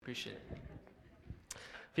Appreciate it.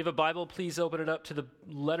 If you have a Bible, please open it up to the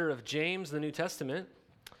letter of James in the New Testament.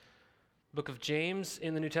 Book of James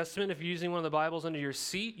in the New Testament. If you're using one of the Bibles under your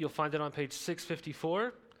seat, you'll find it on page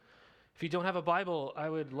 654. If you don't have a Bible, I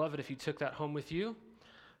would love it if you took that home with you.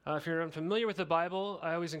 If you're unfamiliar with the Bible,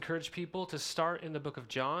 I always encourage people to start in the book of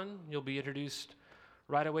John. You'll be introduced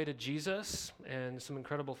right away to Jesus and some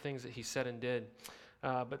incredible things that he said and did.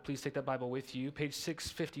 But please take that Bible with you. Page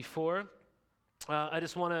 654. I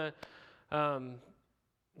just want to,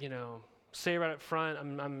 say right up front,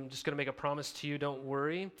 I'm just going to make a promise to you. Don't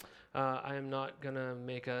worry. I am not going to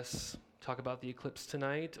make us talk about the eclipse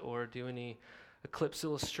tonight or do any eclipse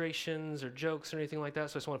illustrations or jokes or anything like that.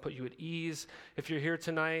 So I just want to put you at ease. If you're here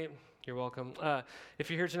tonight, you're welcome. If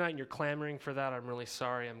you're here tonight and you're clamoring for that, I'm really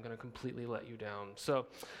sorry. I'm going to completely let you down. So,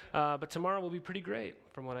 but tomorrow will be pretty great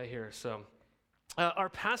from what I hear. So our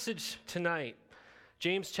passage tonight,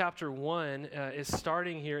 James chapter 1 is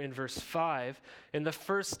starting here in verse 5, and the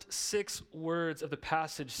first 6 words of the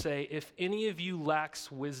passage say, if any of you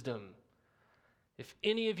lacks wisdom, if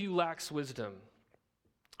any of you lacks wisdom.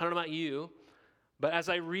 I don't know about you, but as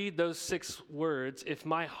I read those 6 words, if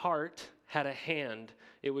my heart had a hand,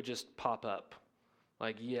 it would just pop up.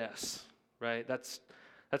 Like, yes, right? That's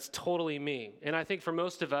totally me. And I think for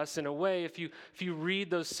most of us, in a way, if you read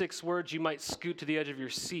those 6 words, you might scoot to the edge of your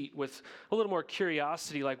seat with a little more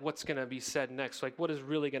curiosity, like what's going to be said next? Like, what is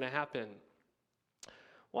really going to happen?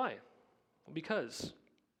 Why? Because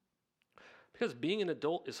being an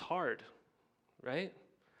adult is hard, right?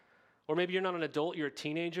 Or maybe you're not an adult, you're a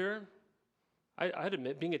teenager. I'd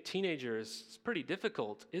admit being a teenager is pretty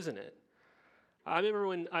difficult, isn't it? I remember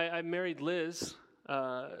when I married Elizabeth,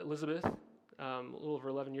 a little over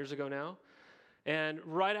 11 years ago now. And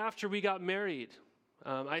right after we got married,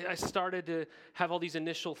 I started to have all these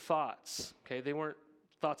initial thoughts. Okay, they weren't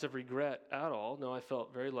thoughts of regret at all. No, I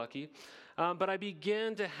felt very lucky. But I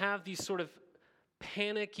began to have these sort of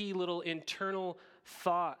panicky little internal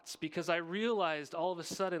thoughts because I realized all of a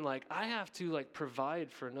sudden, like, I have to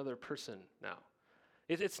provide for another person now.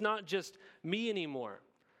 It's not just me anymore.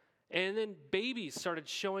 And then babies started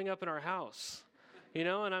showing up in our house. And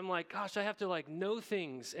I'm like, gosh, I have to know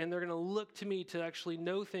things, and they're going to look to me to actually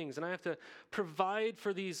know things, and I have to provide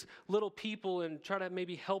for these little people and try to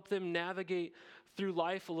maybe help them navigate through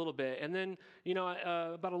life a little bit. And then,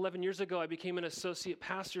 about 11 years ago, I became an associate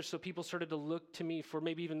pastor, so people started to look to me for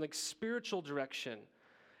maybe even spiritual direction.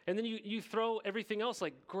 And then you throw everything else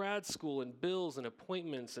like grad school and bills and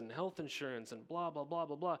appointments and health insurance and blah, blah, blah,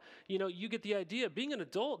 blah, blah. You get the idea. Being an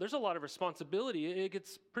adult, there's a lot of responsibility. It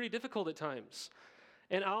gets pretty difficult at times.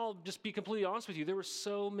 And I'll just be completely honest with you. There were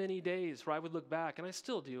so many days where I would look back, and I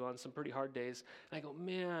still do on some pretty hard days, and I go,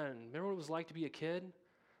 man, remember what it was like to be a kid?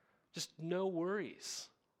 Just no worries,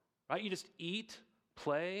 right? You just eat,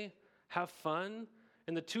 play, have fun,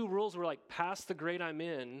 and the 2 rules were pass the grade I'm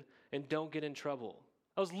in and don't get in trouble.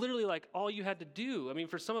 That was literally all you had to do. I mean,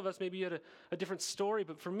 for some of us, maybe you had a different story,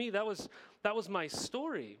 but for me, that was my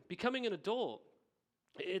story. Becoming an adult,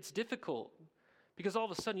 it's difficult because all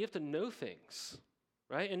of a sudden you have to know things.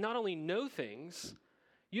 Right? And not only know things,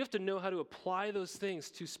 you have to know how to apply those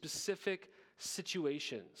things to specific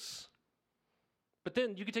situations. But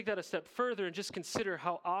then you can take that a step further and just consider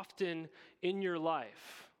how often in your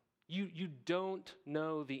life you don't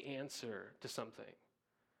know the answer to something.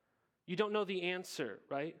 You don't know the answer,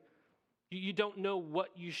 right? You don't know what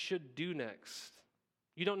you should do next.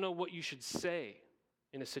 You don't know what you should say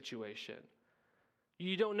in a situation.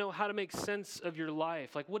 You don't know how to make sense of your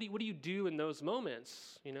life. What do you do in those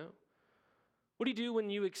moments, What do you do when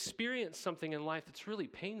you experience something in life that's really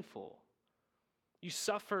painful? You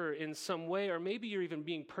suffer in some way, or maybe you're even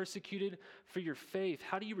being persecuted for your faith.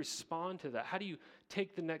 How do you respond to that? How do you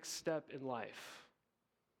take the next step in life?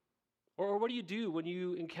 Or what do you do when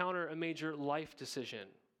you encounter a major life decision?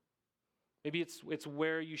 Maybe it's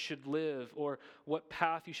where you should live or what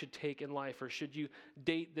path you should take in life, or should you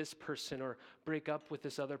date this person or break up with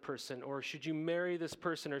this other person, or should you marry this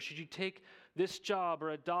person, or should you take this job or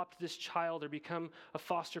adopt this child or become a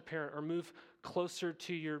foster parent or move closer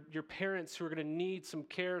to your parents who are going to need some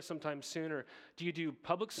care sometime soon, or do you do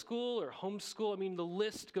public school or homeschool? I mean, the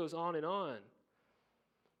list goes on and on.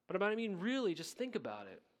 But really, just think about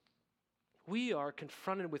it. We are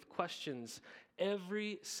confronted with questions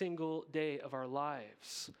every single day of our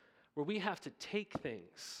lives where we have to take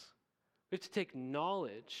things, we have to take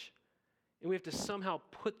knowledge, and we have to somehow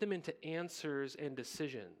put them into answers and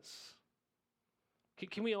decisions.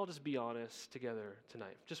 Can we all just be honest together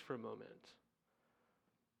tonight, just for a moment?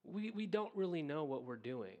 We don't really know what we're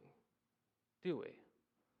doing, do we?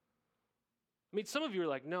 I mean, some of you are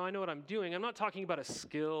like, no, I know what I'm doing. I'm not talking about a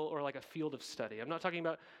skill or like a field of study. I'm not talking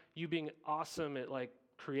about you being awesome at like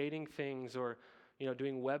creating things or,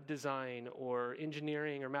 doing web design or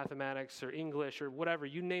engineering or mathematics or English or whatever,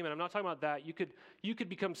 you name it. I'm not talking about that. You could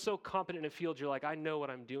become so competent in a field, you're like, I know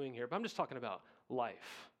what I'm doing here. But I'm just talking about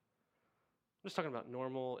life. I'm just talking about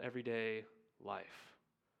normal, everyday life.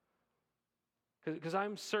 Because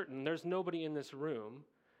I'm certain there's nobody in this room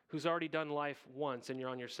who's already done life once and you're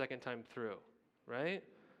on your second time through, right?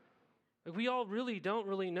 Like, we all don't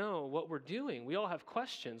really know what we're doing. We all have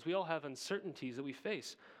questions. We all have uncertainties that we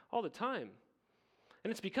face all the time. And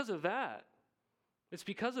it's because of that. It's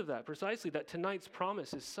because of that, precisely, that tonight's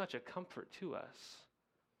promise is such a comfort to us.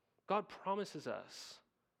 God promises us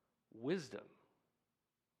wisdom.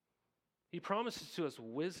 He promises to us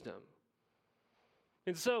wisdom.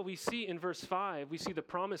 And so we see in verse 5, we see the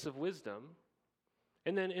promise of wisdom.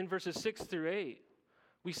 And then in verses 6 through 8,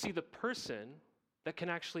 we see the person that can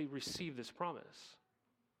actually receive this promise.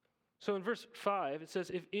 So in verse 5, it says,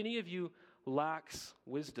 if any of you lacks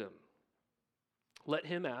wisdom, let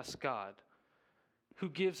him ask God, who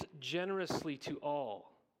gives generously to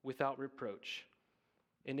all without reproach,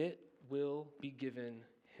 and it will be given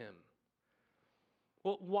him.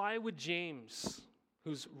 Well, why would James,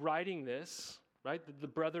 who's writing this, right, the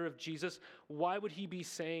brother of Jesus, why would he be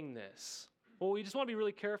saying this? Well, we just want to be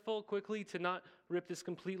really careful quickly to not rip this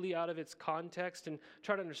completely out of its context and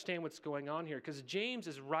try to understand what's going on here, because James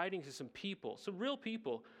is writing to some people, some real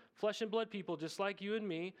people, flesh and blood people just like you and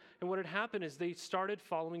me, and what had happened is they started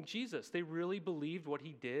following Jesus. They really believed what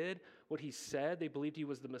he did, what he said. They believed he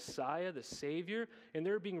was the Messiah, the Savior, and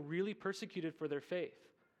they were being really persecuted for their faith.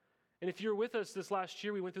 And if you're with us this last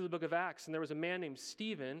year, we went through the book of Acts, and there was a man named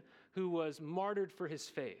Stephen who was martyred for his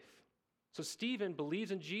faith. So Stephen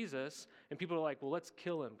believes in Jesus, and people are like, well, let's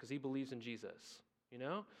kill him because he believes in Jesus,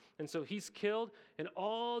 And so he's killed, and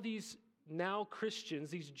all these now Christians,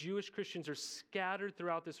 these Jewish Christians, are scattered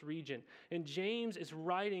throughout this region. And James is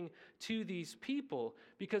writing to these people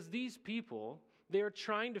because these people, they are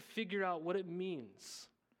trying to figure out what it means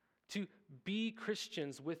to be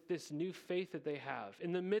Christians with this new faith that they have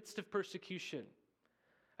in the midst of persecution,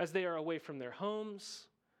 as they are away from their homes,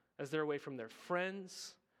 as they're away from their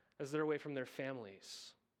friends, as they're away from their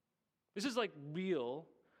families. This is like real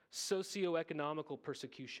socioeconomical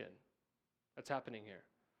persecution that's happening here.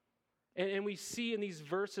 And we see in these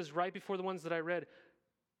verses right before the ones that I read,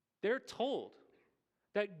 they're told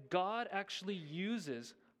that God actually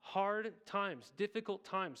uses hard times, difficult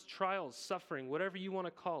times, trials, suffering, whatever you want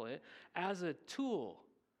to call it, as a tool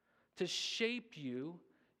to shape you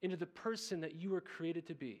into the person that you were created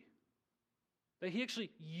to be. That he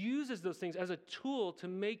actually uses those things as a tool to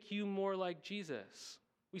make you more like Jesus.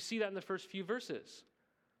 We see that in the first few verses.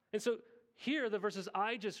 And so here, the verses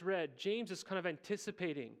I just read, James is kind of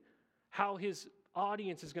anticipating how his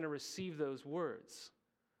audience is going to receive those words.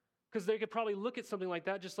 Because they could probably look at something like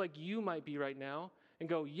that, just like you might be right now, and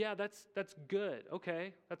go, yeah, that's good.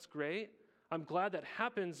 Okay, that's great. I'm glad that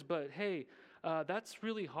happens, but hey, that's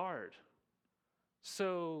really hard.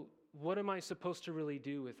 So what am I supposed to really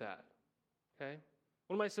do with that? Okay?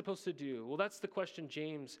 What am I supposed to do? Well, that's the question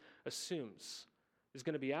James assumes is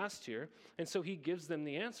going to be asked here. And so he gives them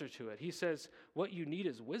the answer to it. He says, what you need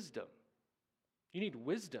is wisdom. You need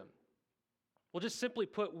wisdom. Well, just simply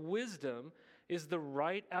put, wisdom is the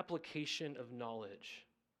right application of knowledge.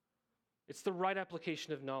 It's the right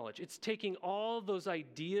application of knowledge. It's taking all those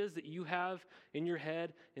ideas that you have in your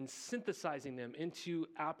head and synthesizing them into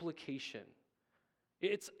application.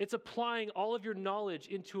 It's applying all of your knowledge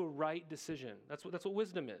into a right decision. That's what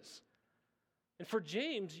wisdom is. And for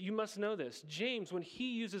James, you must know this. James, when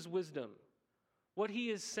he uses wisdom, what he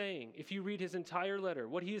is saying, if you read his entire letter,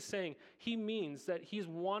 what he is saying, he means that he's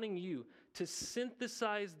wanting you to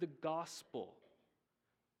synthesize the gospel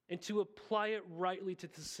and to apply it rightly to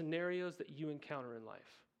the scenarios that you encounter in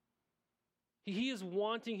life. He is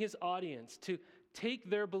wanting his audience to take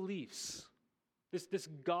their beliefs, this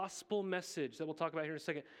gospel message that we'll talk about here in a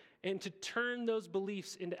second, and to turn those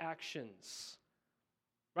beliefs into actions,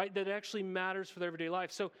 right? That actually matters for their everyday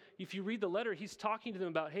life. So if you read the letter, he's talking to them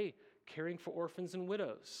about, hey, caring for orphans and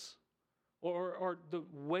widows, or the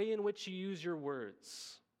way in which you use your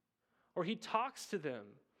words. Or he talks to them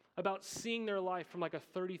about seeing their life from like a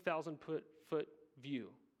 30,000 foot view.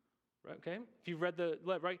 Right, okay? If you've read the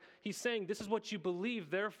letter, right? He's saying this is what you believe,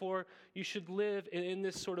 therefore you should live in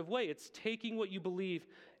this sort of way. It's taking what you believe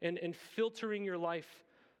and filtering your life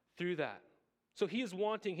through that. So he is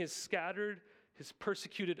wanting his scattered, his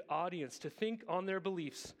persecuted audience to think on their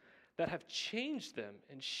beliefs that have changed them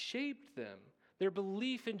and shaped them, their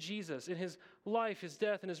belief in Jesus, in his life, his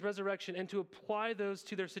death, and his resurrection, and to apply those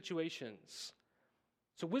to their situations.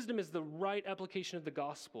 So wisdom is the right application of the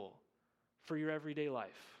gospel for your everyday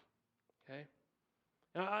life. Okay?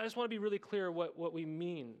 Now, I just want to be really clear what we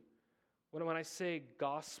mean when I say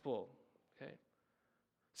gospel. Okay?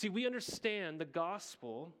 See, we understand the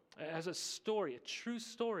gospel as a story, a true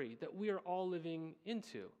story that we are all living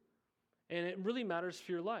into. And it really matters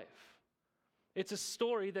for your life. It's a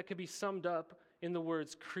story that could be summed up in the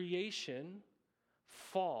words creation,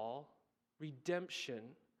 fall, redemption,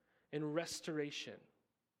 and restoration.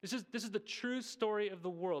 This is the true story of the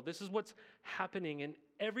world. This is what's happening in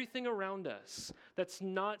everything around us that's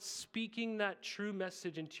not speaking that true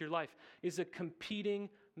message into your life is a competing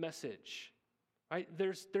message. Right?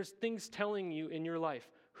 There's things telling you in your life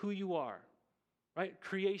who you are. Right?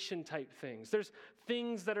 Creation type things. There's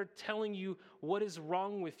things that are telling you what is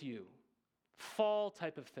wrong with you. Fall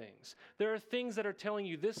type of things. There are things that are telling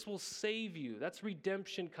you this will save you. That's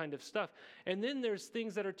redemption kind of stuff. And then there's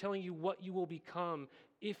things that are telling you what you will become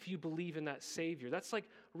if you believe in that Savior. That's like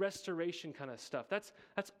restoration kind of stuff. That's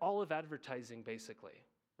all of advertising basically,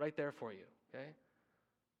 right there for you, okay?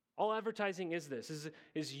 All advertising is this,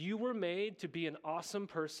 is you were made to be an awesome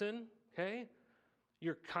person, okay?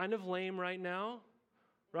 You're kind of lame right now,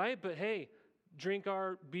 right? But hey, drink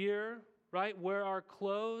our beer, right? Wear our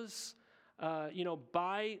clothes,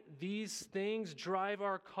 buy these things, drive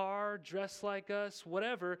our car, dress like us,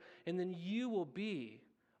 whatever, and then you will be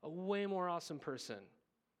a way more awesome person.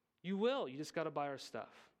 You will. You just got to buy our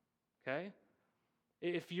stuff, okay?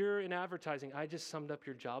 If you're in advertising, I just summed up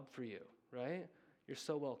your job for you, right? You're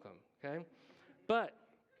so welcome, okay? But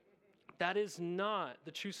that is not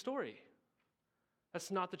the true story.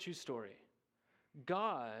 That's not the true story.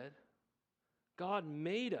 God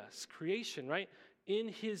made us, creation, right? In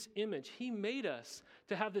his image. He made us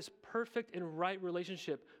to have this perfect and right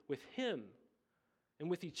relationship with him and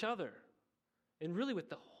with each other and really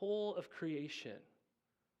with the whole of creation.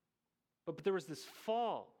 But there was this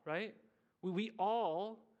fall, right? We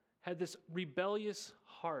all had this rebellious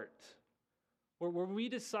heart where we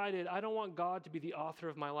decided, I don't want God to be the author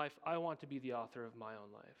of my life. I want to be the author of my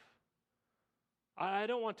own life. I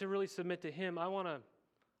don't want to really submit to him. I want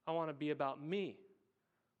to be about me.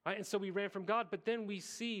 Right? And so we ran from God, but then we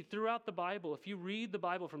see throughout the Bible, if you read the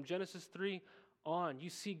Bible from Genesis 3 on, you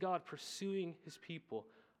see God pursuing his people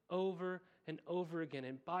over and over again.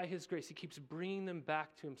 And by his grace, he keeps bringing them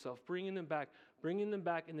back to himself, bringing them back.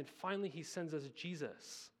 And then finally he sends us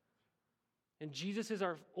Jesus. And Jesus is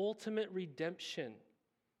our ultimate redemption.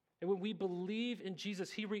 And when we believe in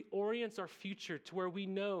Jesus, he reorients our future to where we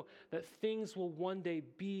know that things will one day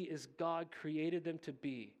be as God created them to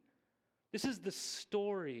be. This is the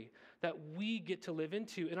story that we get to live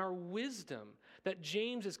into. And our wisdom that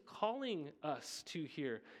James is calling us to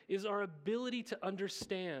here is our ability to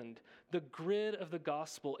understand the grid of the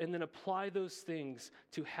gospel and then apply those things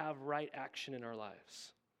to have right action in our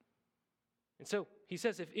lives. And so he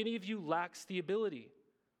says, if any of you lacks the ability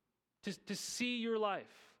to see your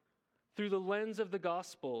life through the lens of the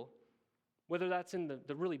gospel, whether that's in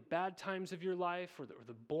the really bad times of your life or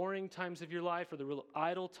the boring times of your life or the real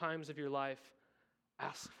idle times of your life,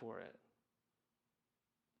 ask for it.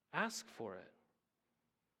 Ask for it.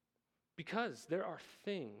 Because there are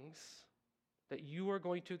things that you are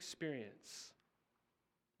going to experience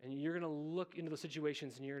and you're going to look into those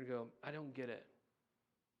situations and you're going to go, I don't get it.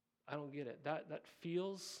 I don't get it. That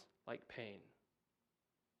feels like pain.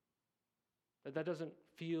 That doesn't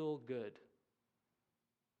feel good.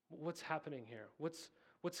 What's happening here?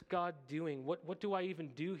 What's God doing? What do I even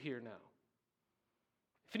do here now?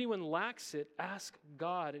 If anyone lacks it, ask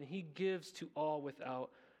God, and he gives to all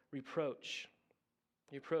without reproach.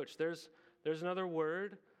 Reproach. There's another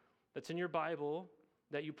word that's in your Bible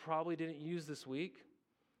that you probably didn't use this week,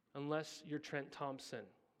 unless you're Trent Thompson,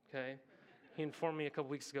 okay? He informed me a couple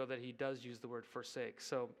weeks ago that he does use the word forsake.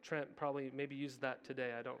 So Trent probably maybe used that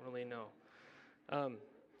today. I don't really know.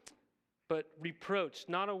 But reproach,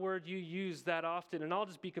 not a word you use that often. And I'll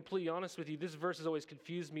just be completely honest with you. This verse has always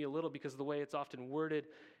confused me a little because of the way it's often worded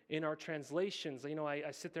in our translations.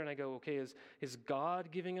 I sit there and I go, okay, is God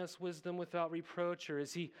giving us wisdom without reproach? Or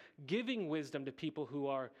is he giving wisdom to people who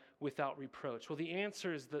are without reproach? Well, the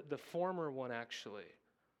answer is the former one, actually.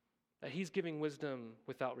 That he's giving wisdom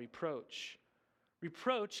without reproach.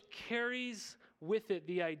 Reproach carries with it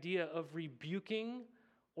the idea of rebuking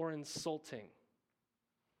or insulting.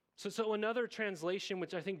 So another translation,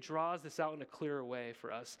 which I think draws this out in a clearer way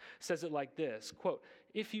for us, says it like this, quote,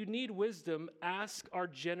 if you need wisdom, ask our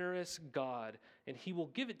generous God, and he will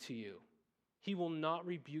give it to you. He will not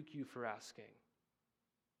rebuke you for asking.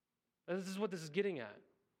 And this is what this is getting at.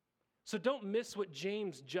 So don't miss what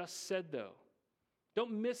James just said, though.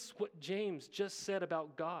 Don't miss what James just said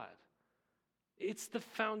about God. It's the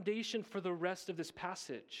foundation for the rest of this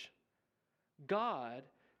passage. God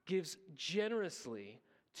gives generously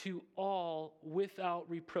to all without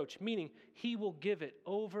reproach, meaning he will give it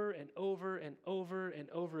over and over and over and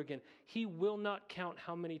over again. He will not count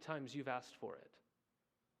how many times you've asked for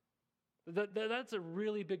it. That's a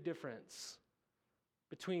really big difference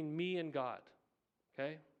between me and God,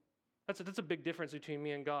 okay? That's a big difference between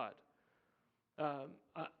me and God. I'm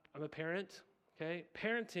a parent, okay?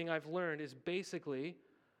 Parenting, I've learned, is basically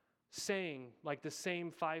saying like the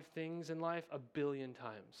same 5 things in life a billion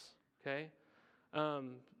times, okay?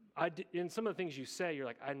 In some of the things you say, you're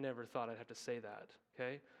like, I never thought I'd have to say that,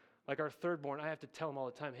 okay? Like our third born, I have to tell him all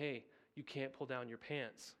the time, hey, you can't pull down your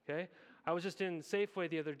pants, okay? I was just in Safeway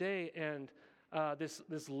the other day, and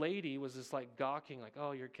this lady was just like gawking, like,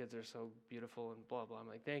 oh, your kids are so beautiful and blah, blah. I'm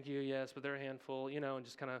like, thank you, yes, but they're a handful, and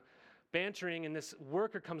just kind of bantering, and this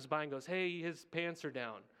worker comes by and goes, hey, his pants are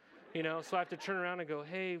down. So I have to turn around and go,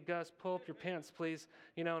 hey, Gus, pull up your pants, please.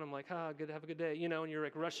 And I'm like, good, have a good day. And you're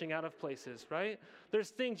like rushing out of places, right?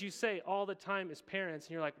 There's things you say all the time as parents,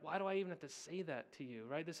 and you're like, why do I even have to say that to you,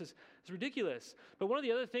 right? It's ridiculous. But one of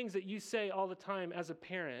the other things that you say all the time as a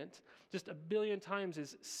parent, just a billion times,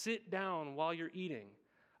 is sit down while you're eating.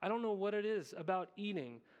 I don't know what it is about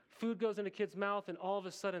eating. Food goes into kids' mouth, and all of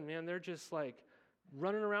a sudden, man, they're just like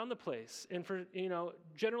running around the place. And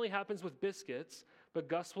generally happens with biscuits. But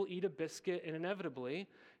Gus will eat a biscuit, and inevitably,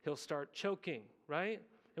 he'll start choking, right?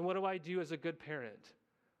 And what do I do as a good parent?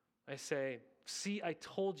 I say, see, I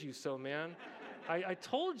told you so, man. I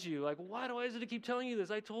told you. Like, why do I have to keep telling you this?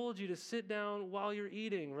 I told you to sit down while you're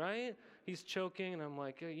eating, right? He's choking, and I'm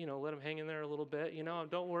like, let him hang in there a little bit.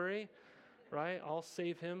 Don't worry, right? I'll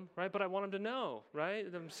save him, right? But I want him to know, right?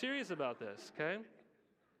 I'm serious about this, okay?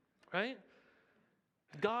 Right?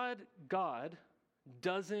 God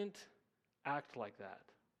doesn't act like that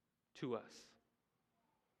to us.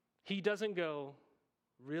 He doesn't go,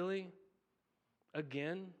 really?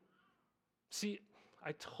 Again? See,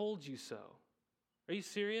 I told you so. Are you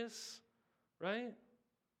serious? Right?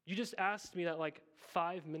 You just asked me that like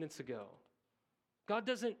 5 minutes ago. God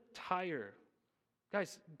doesn't tire.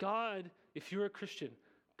 Guys, God, if you're a Christian,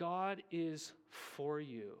 God is for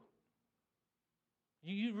you.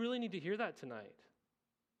 You really need to hear that tonight.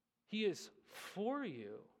 He is for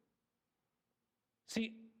you.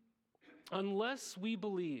 See, unless we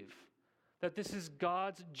believe that this is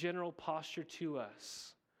God's general posture to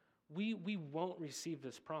us, we won't receive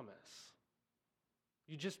this promise.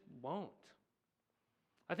 You just won't.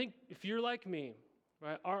 I think if you're like me,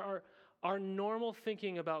 right, our normal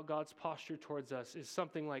thinking about God's posture towards us is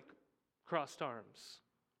something like crossed arms,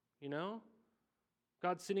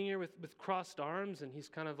 God's sitting here with crossed arms, and he's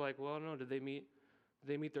kind of like, well, I don't know, did they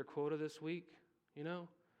meet their quota this week,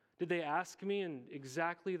 Did they ask me in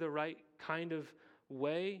exactly the right kind of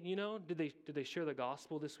way? Did they share the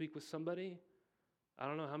gospel this week with somebody? I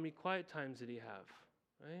don't know, how many quiet times did he have,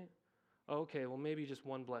 right? Okay, well, maybe just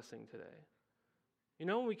one blessing today.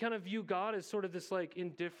 We kind of view God as sort of this like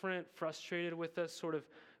indifferent, frustrated with us sort of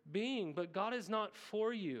being, but God is not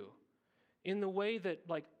for you in the way that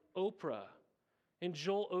like Oprah and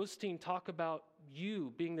Joel Osteen talk about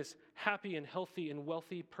you being this happy and healthy and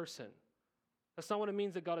wealthy person. That's not what it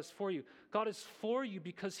means that God is for you. God is for you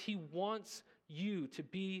because he wants you to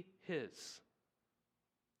be his.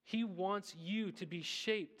 He wants you to be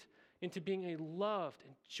shaped into being a loved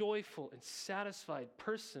and joyful and satisfied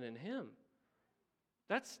person in him.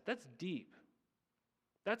 That's deep.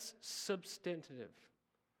 That's substantive.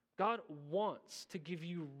 God wants to give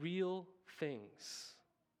you real things.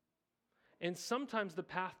 And sometimes the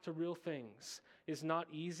path to real things is not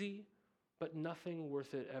easy, but nothing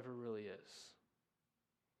worth it ever really is.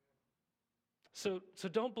 So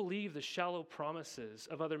don't believe the shallow promises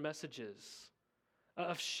of other messages,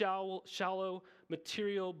 of shallow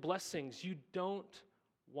material blessings. You don't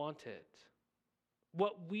want it.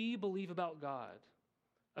 What we believe about God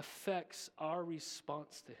affects our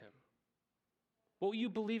response to him. What you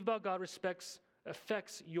believe about God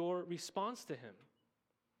affects your response to him.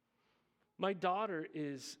 My daughter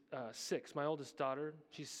is 6, my oldest daughter.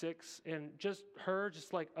 She's 6, and just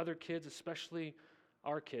like other kids, especially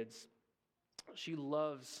our kids, she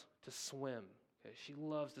loves to swim. Okay? She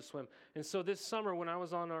loves to swim. And so this summer when I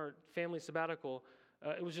was on our family sabbatical,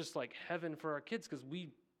 it was just like heaven for our kids because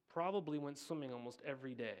we probably went swimming almost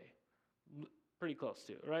every day. Pretty close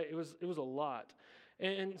to, right? It was a lot.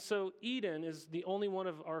 And so Eden is the only one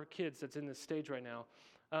of our kids that's in this stage right now.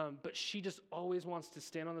 But she just always wants to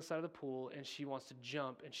stand on the side of the pool, and she wants to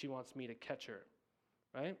jump, and she wants me to catch her,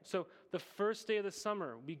 right? So the first day of the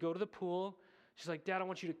summer, we go to the pool. She's like, Dad, I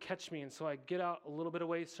want you to catch me. And so I get out a little bit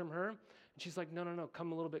away from her, and she's like, no,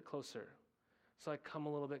 come a little bit closer. So I come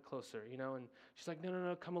a little bit closer, and she's like,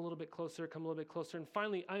 no, come a little bit closer, come a little bit closer. And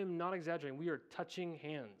finally, I am not exaggerating, we are touching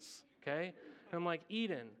hands, okay? And I'm like,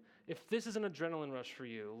 Eden, if this is an adrenaline rush for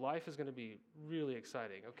you, life is going to be really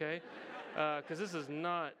exciting, okay? Because this is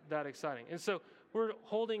not that exciting. And so we're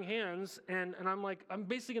holding hands, and I'm like, I'm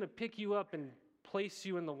basically going to pick you up and place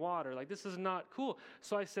you in the water. Like, this is not cool.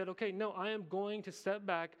 So I said, okay, no, I am going to step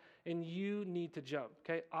back, and you need to jump,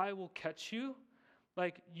 okay? I will catch you.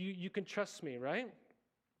 Like, you can trust me, right?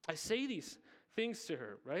 I say these things to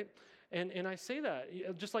her, right? And I say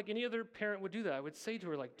that, just like any other parent would do that. I would say to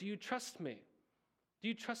her, like, do you trust me? Do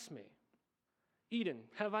you trust me? Eden,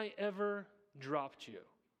 have I ever dropped you?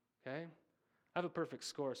 Okay? I have a perfect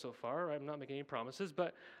score so far. I'm not making any promises,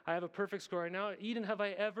 but I have a perfect score right now. Eden, have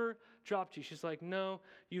I ever dropped you? She's like, no,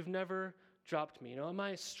 you've never dropped me. Am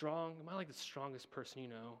I strong? Am I like the strongest person you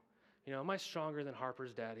know? Am I stronger than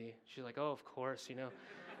Harper's daddy? She's like, oh, of course, Am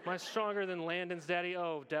I stronger than Landon's daddy?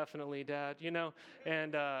 Oh, definitely, Dad,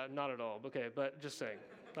 And not at all. Okay, but just saying.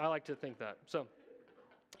 I like to think that. So,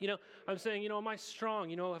 I'm saying, am I strong?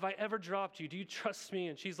 Have I ever dropped you? Do you trust me?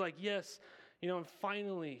 And she's like, yes. And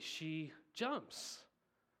finally she jumps.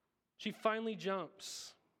 She finally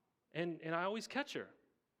jumps. And I always catch her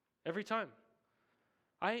every time.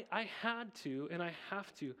 I had to, and I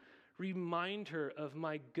have to, remind her of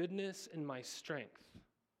my goodness and my strength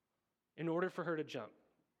in order for her to jump.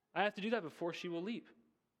 I have to do that before she will leap.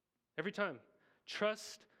 Every time.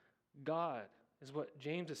 Trust God is what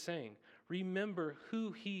James is saying. Remember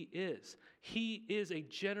who he is. He is a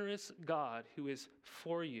generous God who is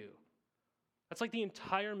for you. That's like the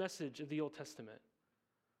entire message of the Old Testament.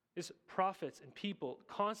 Is prophets and people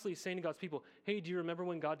constantly saying to God's people, hey, do you remember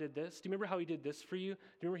when God did this? Do you remember how he did this for you? Do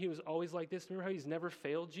you remember he was always like this? Do you remember how he's never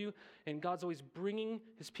failed you? And God's always bringing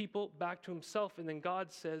his people back to himself. And then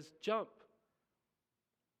God says, jump.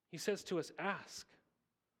 He says to us, ask.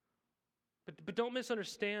 But don't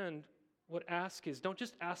misunderstand what ask is. Don't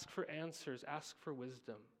just ask for answers. Ask for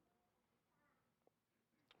wisdom.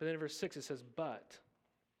 But then in verse 6 it says, but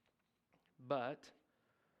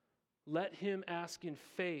let him ask in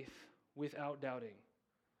faith without doubting.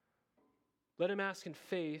 Let him ask in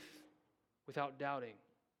faith without doubting.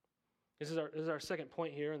 This is our second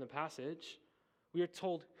point here in the passage. We are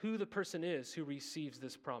told who the person is who receives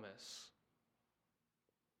this promise.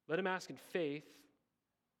 Let him ask in faith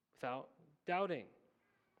without doubting.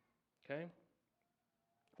 Okay?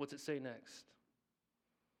 What's it say next?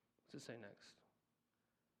 What's it say next?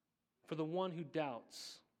 For the one who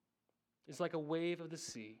doubts is like a wave of the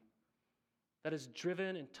sea that is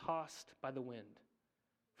driven and tossed by the wind.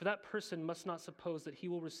 For that person must not suppose that he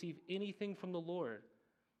will receive anything from the Lord.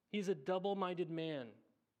 He is a double-minded man,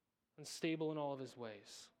 unstable in all of his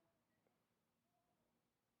ways.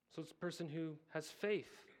 So it's a person who has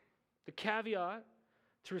faith. The caveat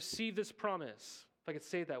to receive this promise, if I could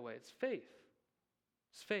say it that way, it's faith.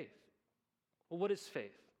 It's faith. Well, what is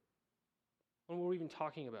faith? What are we even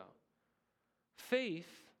talking about?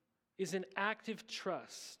 Faith is an active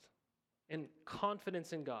trust and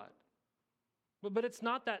confidence in God. But it's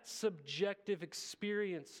not that subjective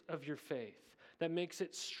experience of your faith that makes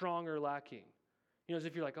it strong or lacking. As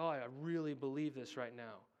if you're like, oh, I really believe this right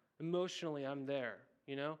now. Emotionally, I'm there.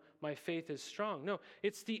 My faith is strong. No,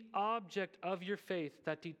 it's the object of your faith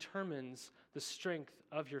that determines the strength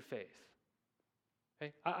of your faith.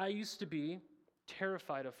 Okay? I used to be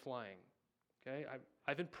terrified of flying. Okay?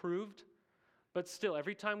 I've improved, but still,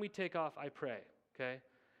 every time we take off, I pray. Okay?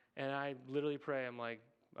 And I literally pray. I'm like,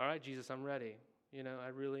 all right, Jesus, I'm ready. I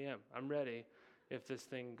really am. I'm ready if this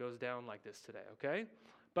thing goes down like this today, okay?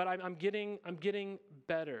 But I'm getting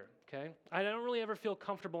better, okay? I don't really ever feel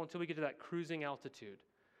comfortable until we get to that cruising altitude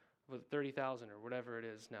with 30,000 or whatever it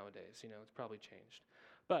is nowadays. It's probably changed.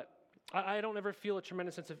 But I don't ever feel a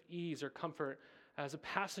tremendous sense of ease or comfort as a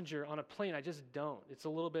passenger on a plane. I just don't. It's a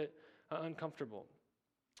little bit uncomfortable.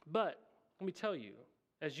 But let me tell you,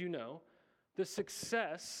 as you know, the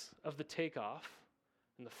success of the takeoff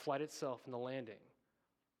and the flight itself and the landing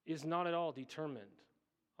is not at all determined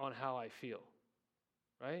on how I feel,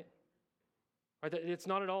 right? It's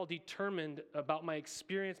not at all determined about my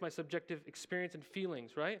experience, my subjective experience and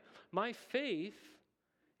feelings, right? My faith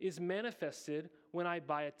is manifested when I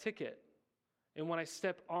buy a ticket and when I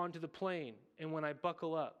step onto the plane and when I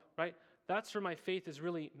buckle up, right? That's where my faith is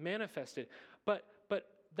really manifested. But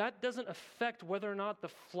that doesn't affect whether or not the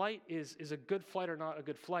flight is a good flight or not a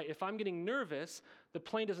good flight. If I'm getting nervous, the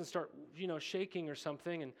plane doesn't start, shaking or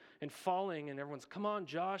something and falling, and everyone's, come on,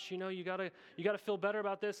 Josh, you gotta feel better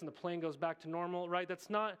about this, and the plane goes back to normal, right? That's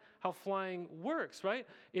not how flying works, right?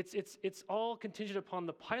 It's all contingent upon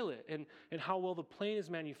the pilot and how well the plane is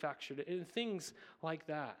manufactured and things like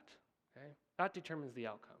that. Okay? That determines the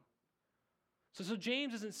outcome. So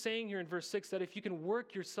James isn't saying here in verse 6 that if you can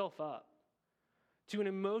work yourself up to an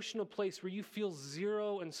emotional place where you feel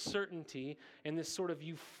zero uncertainty and this sort of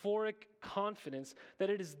euphoric confidence, that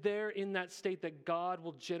it is there in that state that God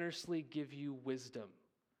will generously give you wisdom.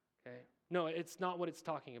 Okay? No, it's not what it's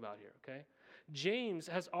talking about here. Okay? James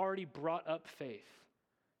has already brought up faith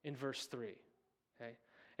in verse 3. Okay?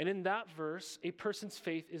 And in that verse, a person's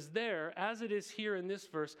faith is there, as it is here in this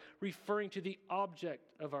verse, referring to the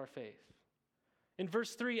object of our faith. In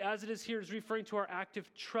verse 3, as it is here, is referring to our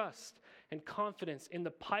active trust and confidence in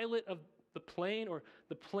the pilot of the plane or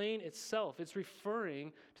the plane itself. It's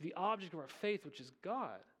referring to the object of our faith, which is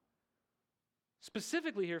God.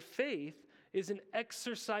 Specifically here, faith is an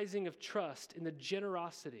exercising of trust in the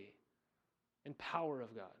generosity and power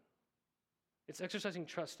of God. It's exercising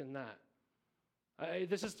trust in that.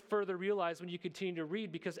 This is further realized when you continue to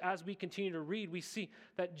read, because as we continue to read, we see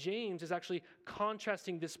that James is actually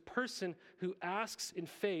contrasting this person who asks in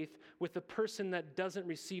faith with the person that doesn't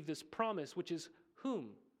receive this promise, which is whom?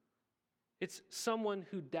 It's someone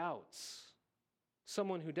who doubts.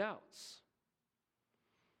 Someone who doubts.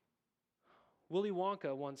 Willy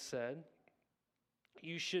Wonka once said,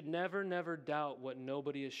 "You should never, never doubt what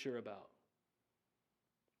nobody is sure about."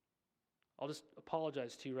 I'll just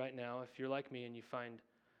apologize to you right now if you're like me and you find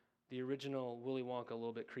the original Willy Wonka a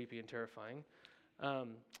little bit creepy and terrifying.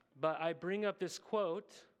 But I bring up this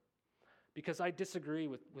quote because I disagree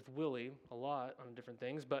with Willy a lot on different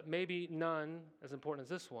things, but maybe none as important as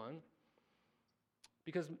this one.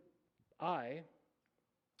 Because I,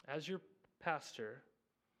 as your pastor,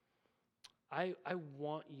 I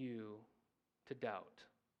want you to doubt.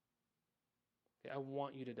 I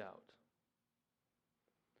want you to doubt.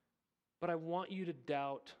 But I want you to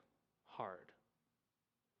doubt hard.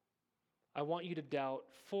 I want you to doubt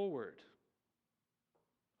forward.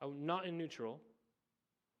 Not in neutral.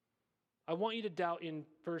 I want you to doubt in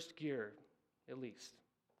first gear, at least.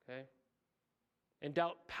 Okay? And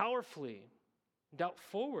doubt powerfully. Doubt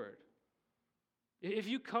forward. If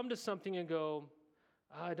you come to something and go,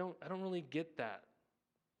 I don't really get that.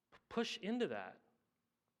 Push into that.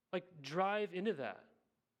 Like drive into that.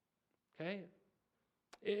 Okay?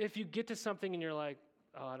 If you get to something and you're like,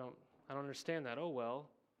 oh, I don't understand that. Oh well.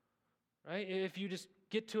 Right? If you just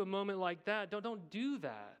get to a moment like that, don't do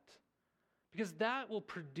that. Because that will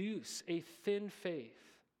produce a thin faith.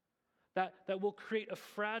 That will create a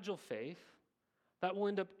fragile faith that will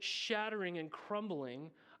end up shattering and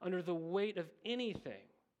crumbling under the weight of anything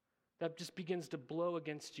that just begins to blow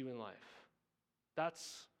against you in life.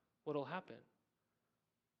 That's what will happen.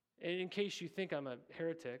 And in case you think I'm a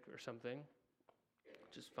heretic or something,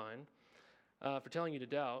 which is fine, for telling you to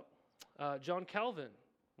doubt, John Calvin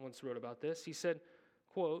once wrote about this. He said,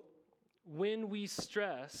 quote, "When we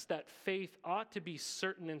stress that faith ought to be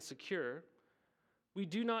certain and secure, we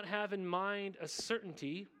do not have in mind a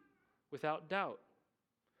certainty without doubt,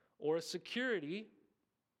 or a security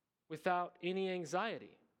without any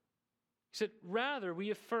anxiety. He said, rather,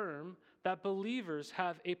 we affirm that believers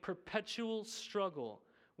have a perpetual struggle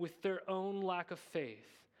with their own lack of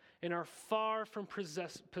faith and are far from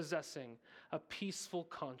possessing a peaceful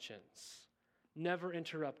conscience, never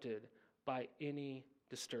interrupted by any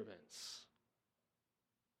disturbance."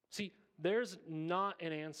 See, there's not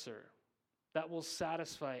an answer that will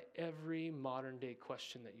satisfy every modern day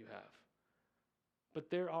question that you have. But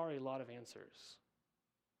there are a lot of answers.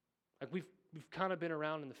 Like we've kind of been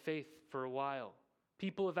around in the faith for a while.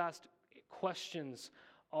 People have asked questions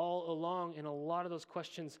all along, and a lot of those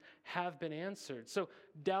questions have been answered. So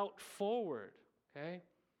doubt forward, okay?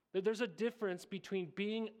 There's a difference between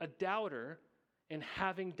being a doubter and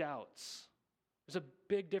having doubts. There's a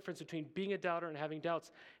big difference between being a doubter and having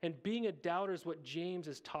doubts. And being a doubter is what James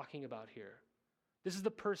is talking about here. This is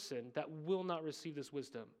the person that will not receive this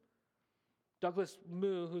wisdom. Douglas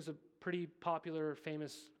Moo, who's a pretty popular,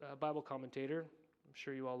 famous Bible commentator, I'm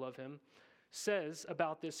sure you all love him, says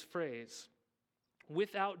about this phrase,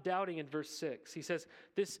 without doubting, in verse 6, he says,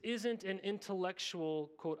 this isn't an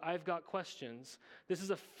intellectual, quote, I've got questions. This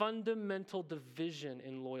is a fundamental division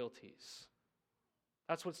in loyalties.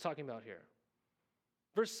 That's what it's talking about here.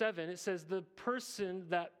 Verse 7, it says, the person,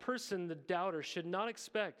 the doubter, should not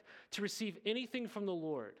expect to receive anything from the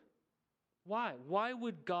Lord, Why? Why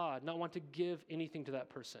would God not want to give anything to that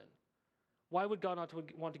person? Why would God not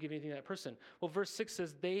want to give anything to that person? Well, verse 6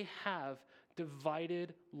 says they have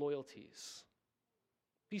divided loyalties.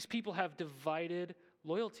 These people have divided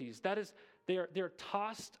loyalties. That is, they're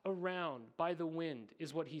tossed around by the wind,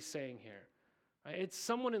 is what he's saying here. Right? It's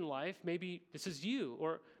someone in life, maybe this is you,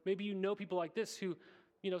 or maybe you know people like this who,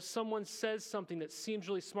 someone says something that seems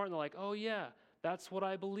really smart and they're like, oh yeah, that's what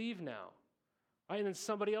I believe now. Right? And then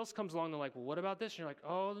somebody else comes along and they're like, well, what about this? And you're like,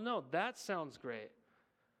 oh no, that sounds great.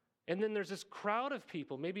 And then there's this crowd of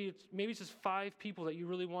people. Maybe it's just 5 people that you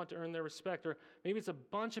really want to earn their respect. Or maybe it's a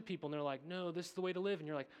bunch of people and they're like, no, this is the way to live. And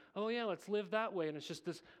you're like, oh yeah, let's live that way. And it's just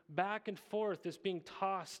this back and forth, this being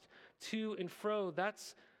tossed to and fro.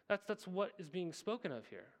 That's what is being spoken of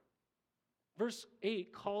here. Verse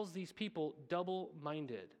 8 calls these people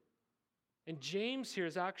double-minded. And James here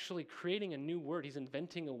is actually creating a new word. He's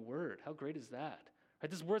inventing a word. How great is that?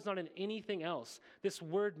 Right? This word's not in anything else. This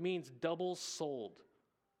word means double-souled.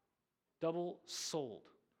 Double-souled.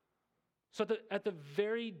 So at the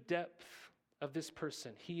very depth of this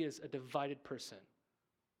person, he is a divided person.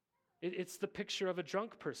 It's the picture of a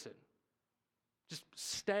drunk person, just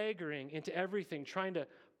staggering into everything, trying to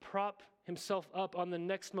prop himself up on the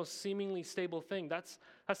next most seemingly stable thing. That's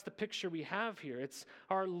the picture we have here. It's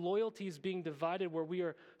our loyalties being divided where we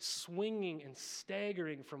are swinging and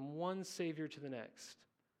staggering from one Savior to the next.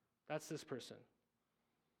 That's this person.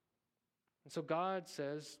 And so God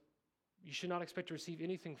says, you should not expect to receive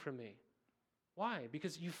anything from me. Why?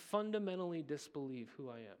 Because you fundamentally disbelieve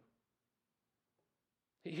who I am.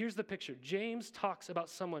 Here's the picture. James talks about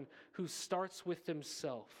someone who starts with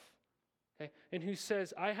himself. Okay? And who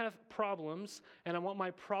says, I have problems, and I want my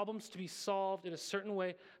problems to be solved in a certain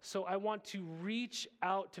way, so I want to reach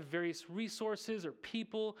out to various resources or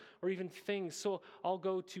people or even things. So I'll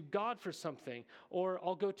go to God for something, or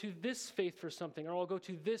I'll go to this faith for something, or I'll go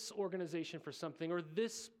to this organization for something, or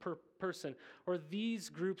this person, or these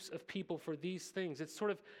groups of people for these things. It's sort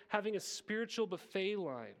of having a spiritual buffet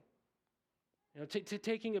line.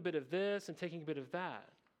 Taking a bit of this and taking a bit of that.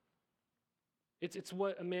 It's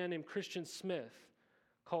what a man named Christian Smith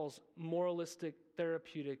calls moralistic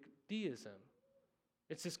therapeutic deism.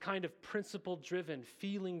 It's this kind of principle-driven,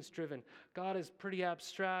 feelings-driven. God is pretty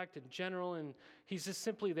abstract and general, and he's just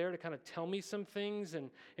simply there to kind of tell me some things and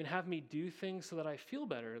have me do things so that I feel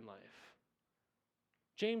better in life.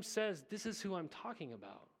 James says, this is who I'm talking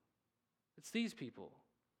about. It's these people.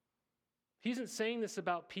 He isn't saying this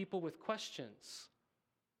about people with questions.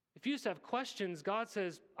 If you used to have questions, God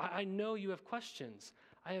says, I know you have questions.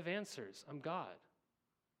 I have answers. I'm God.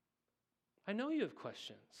 I know you have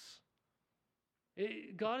questions.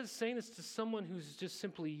 God is saying this to someone who's just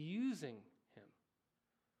simply using him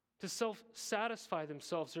to self-satisfy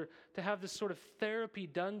themselves or to have this sort of therapy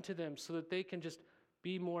done to them so that they can just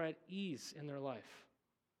be more at ease in their life.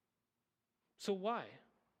 So why?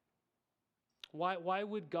 Why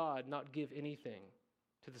would God not give anything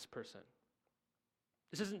to this person?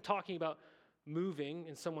 This isn't talking about moving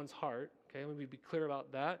in someone's heart, okay? Let me be clear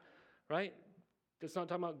about that, right? It's not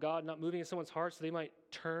talking about God not moving in someone's heart so they might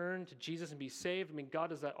turn to Jesus and be saved. I mean, God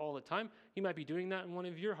does that all the time. He might be doing that in one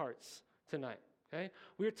of your hearts tonight, okay?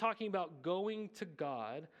 We're talking about going to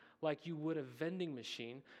God like you would a vending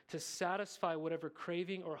machine to satisfy whatever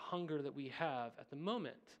craving or hunger that we have at the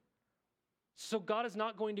moment. So God is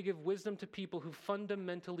not going to give wisdom to people who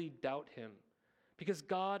fundamentally doubt him, because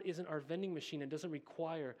God isn't our vending machine and doesn't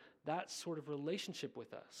require that sort of relationship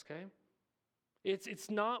with us, okay?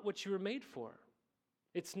 It's not what you were made for.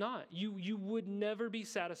 It's not. You would never be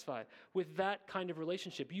satisfied with that kind of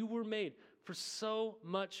relationship. You were made for so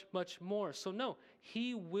much, much more. So no,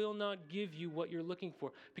 he will not give you what you're looking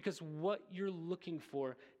for, because what you're looking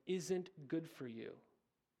for isn't good for you.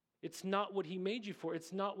 It's not what he made you for.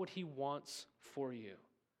 It's not what he wants for you.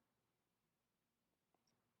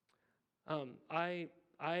 I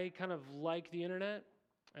kind of like the internet,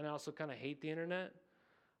 and I also kind of hate the internet.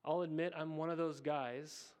 I'll admit I'm one of those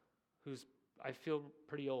guys I feel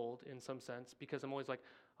pretty old in some sense, because I'm always like,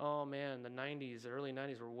 oh man, the early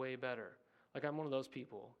 90s were way better. Like, I'm one of those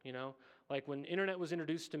people, Like, when internet was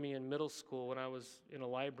introduced to me in middle school when I was in a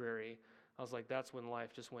library, I was like, that's when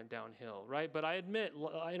life just went downhill, right? But I admit,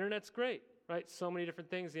 internet's great, right? So many different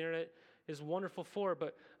things the internet is wonderful for.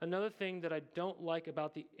 But another thing that I don't like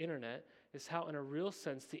about the internet is how, in a real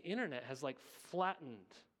sense, the internet has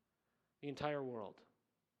flattened the entire world.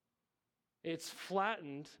 It's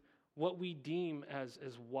flattened what we deem as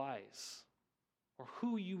wise, or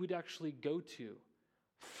who you would actually go to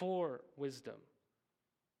for wisdom.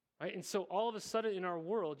 right? And so all of a sudden in our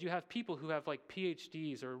world, you have people who have like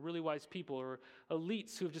PhDs or really wise people or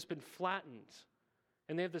elites who have just been flattened.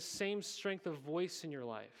 And they have the same strength of voice in your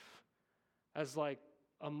life as like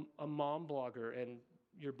a mom blogger and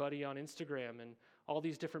your buddy on Instagram and all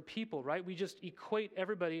these different people, right? We just equate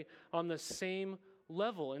everybody on the same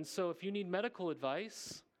level. And so if you need medical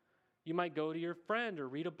advice, you might go to your friend or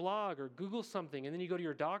read a blog or Google something, and then you go to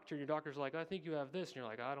your doctor, and your doctor's like, I think you have this. And you're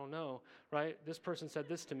like, I don't know, right? This person said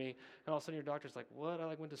this to me. And all of a sudden your doctor's like, what?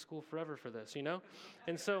 I went to school forever for this, you know?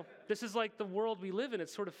 And so this is like the world we live in.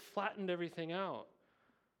 It's sort of flattened everything out.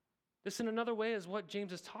 This in another way is what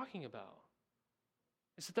James is talking about.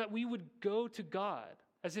 It's that we would go to God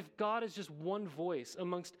as if God is just one voice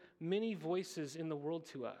amongst many voices in the world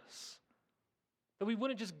to us. That we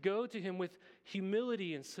wouldn't just go to him with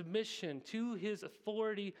humility and submission to his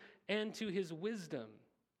authority and to his wisdom.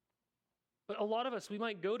 But a lot of us, we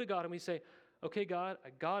might go to God and we say, okay, God, I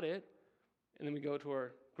got it. And then we go to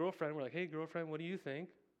our girlfriend. We're like, hey, girlfriend, what do you think?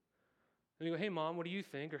 And we go, hey, mom, what do you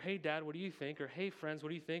think? Or hey, dad, what do you think? Or hey, friends, what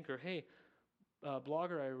do you think? Or hey,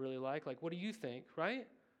 blogger I really like, what do you think, right?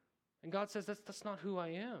 And God says, that's not who I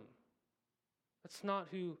am. That's not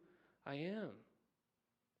who I am.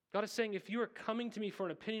 God is saying, if you are coming to me for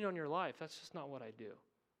an opinion on your life, that's just not what I do.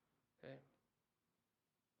 Okay?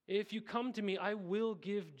 If you come to me, I will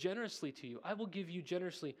give generously to you. I will give you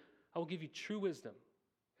generously. I will give you true wisdom.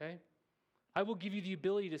 Okay? I will give you the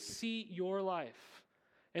ability to see your life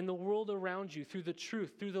and the world around you through the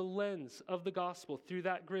truth, through the lens of the gospel, through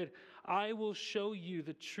that grid. I will show you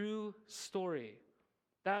the true story.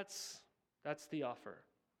 That's the offer.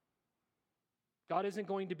 God isn't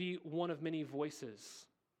going to be one of many voices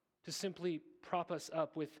to simply prop us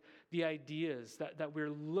up with the ideas that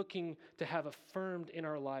we're looking to have affirmed in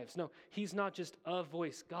our lives. No, he's not just a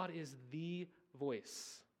voice. God is the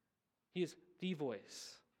voice. He is the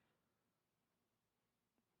voice.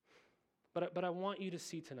 But I want you to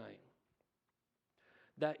see tonight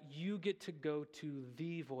that you get to go to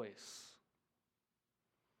the voice.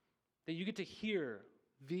 That you get to hear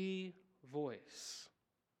the voice.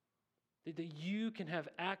 That you can have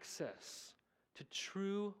access to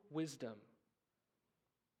true wisdom.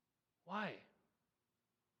 Why?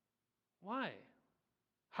 Why?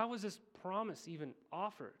 How is this promise even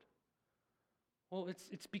offered? Well,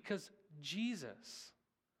 it's because Jesus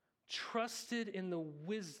trusted in the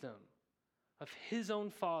wisdom of his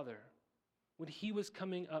own Father when he was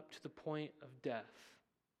coming up to the point of death.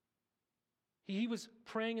 He was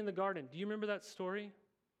praying in the garden. Do you remember that story?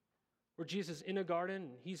 Where Jesus is in a garden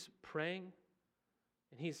and he's praying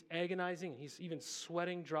and he's agonizing and he's even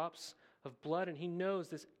sweating drops of blood, and he knows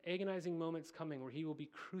this agonizing moment's coming where he will be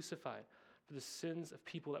crucified for the sins of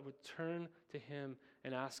people that would turn to him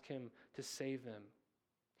and ask him to save them.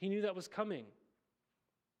 He knew that was coming.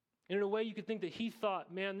 And in a way, you could think that he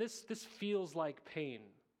thought, man, this feels like pain.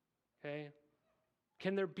 Okay?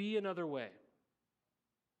 Can there be another way?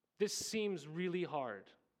 This seems really hard.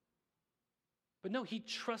 But no, he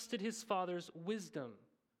trusted his Father's wisdom.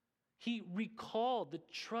 He recalled the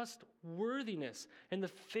trustworthiness and the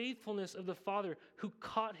faithfulness of the Father who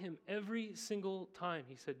caught him every single time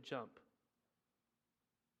he said, jump.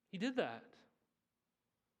 He did that.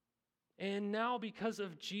 And now because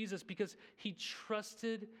of Jesus, because he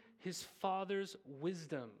trusted his Father's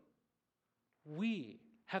wisdom, we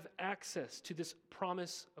have access to this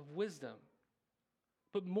promise of wisdom.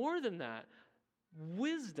 But more than that,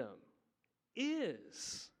 wisdom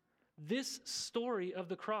is this story of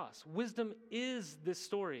the cross. Wisdom is this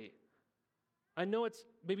story. I know it's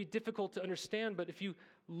maybe difficult to understand, but if you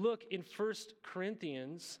look in 1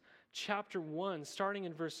 Corinthians chapter 1, starting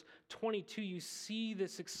in verse 22, you see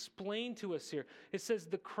this explained to us here. It says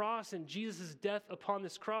the cross and Jesus' death upon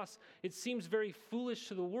this cross, it seems very foolish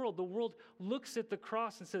to the world. The world looks at the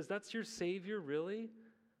cross and says, that's your Savior, really?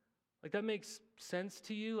 Like that makes sense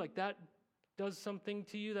to you? Like that does something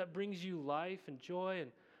to you? That brings you life and joy?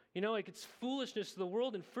 And like it's foolishness to the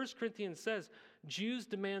world. And 1 Corinthians says, Jews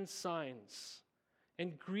demand signs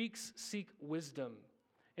and Greeks seek wisdom.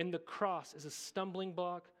 And the cross is a stumbling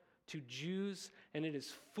block to Jews, and it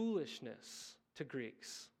is foolishness to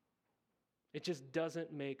Greeks. It just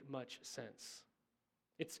doesn't make much sense.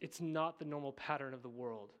 It's not the normal pattern of the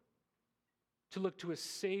world. To look to a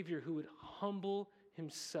Savior who would humble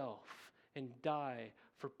himself and die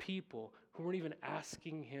for people who weren't even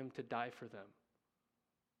asking him to die for them.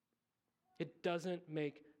 It doesn't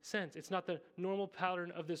make sense. It's not the normal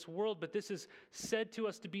pattern of this world, but this is said to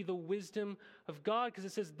us to be the wisdom of God, because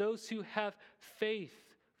it says those who have faith.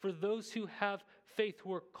 For those who have faith,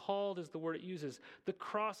 who are called is the word it uses. The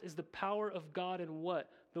cross is the power of God and what?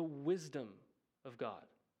 The wisdom of God.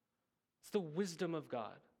 It's the wisdom of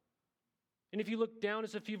God. And if you look down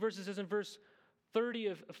just a few verses, it says in verse 30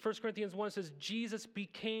 of 1 Corinthians 1, it says, Jesus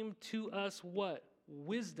became to us what?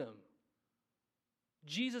 Wisdom.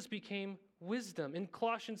 Jesus became wisdom. In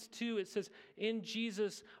Colossians 2, it says, in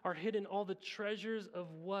Jesus are hidden all the treasures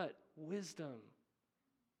of what? Wisdom.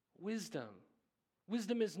 Wisdom.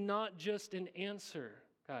 Wisdom is not just an answer,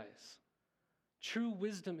 guys. True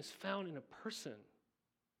wisdom is found in a person.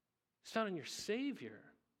 It's found in your Savior,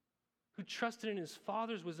 who trusted in his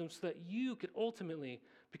Father's wisdom so that you could ultimately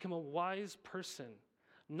become a wise person.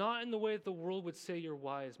 Not in the way that the world would say you're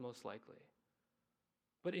wise, most likely,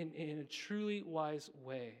 but in a truly wise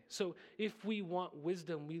way. So if we want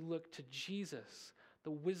wisdom, we look to Jesus,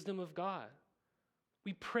 the wisdom of God.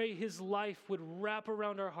 We pray his life would wrap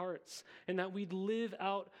around our hearts and that we'd live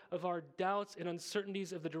out of our doubts and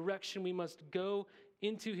uncertainties of the direction we must go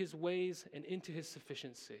into his ways and into his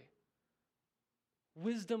sufficiency.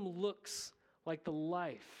 Wisdom looks like the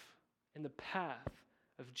life and the path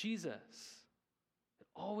of Jesus. It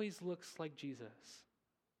always looks like Jesus.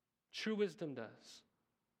 True wisdom does.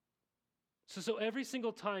 So every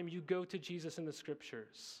single time you go to Jesus in the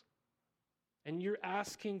scriptures and you're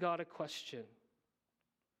asking God a question,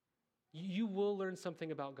 you will learn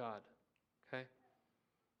something about God, okay?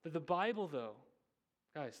 The Bible, though,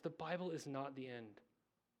 guys, the Bible is not the end.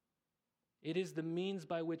 It is the means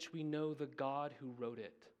by which we know the God who wrote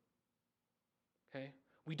it, okay?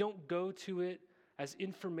 We don't go to it as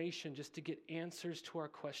information just to get answers to our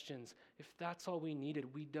questions. If that's all we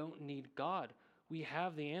needed, we don't need God. We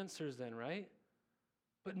have the answers then, right?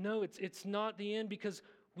 But no, it's not the end because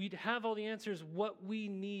we'd have all the answers. What we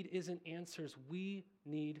need isn't answers. We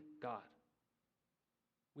need God.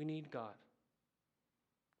 We need God.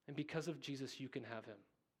 And because of Jesus, you can have him.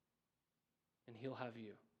 And he'll have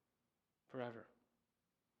you forever.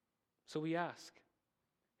 So we ask,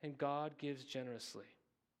 and God gives generously.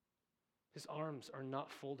 His arms are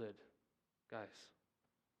not folded, guys.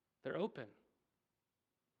 They're open.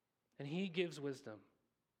 And he gives wisdom.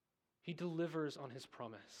 He delivers on his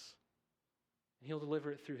promise. And he'll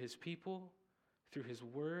deliver it through his people, through his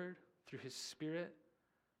word, through his spirit,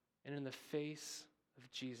 and in the face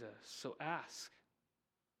of Jesus. So ask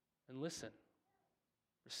and listen.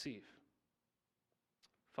 Receive.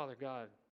 Father God,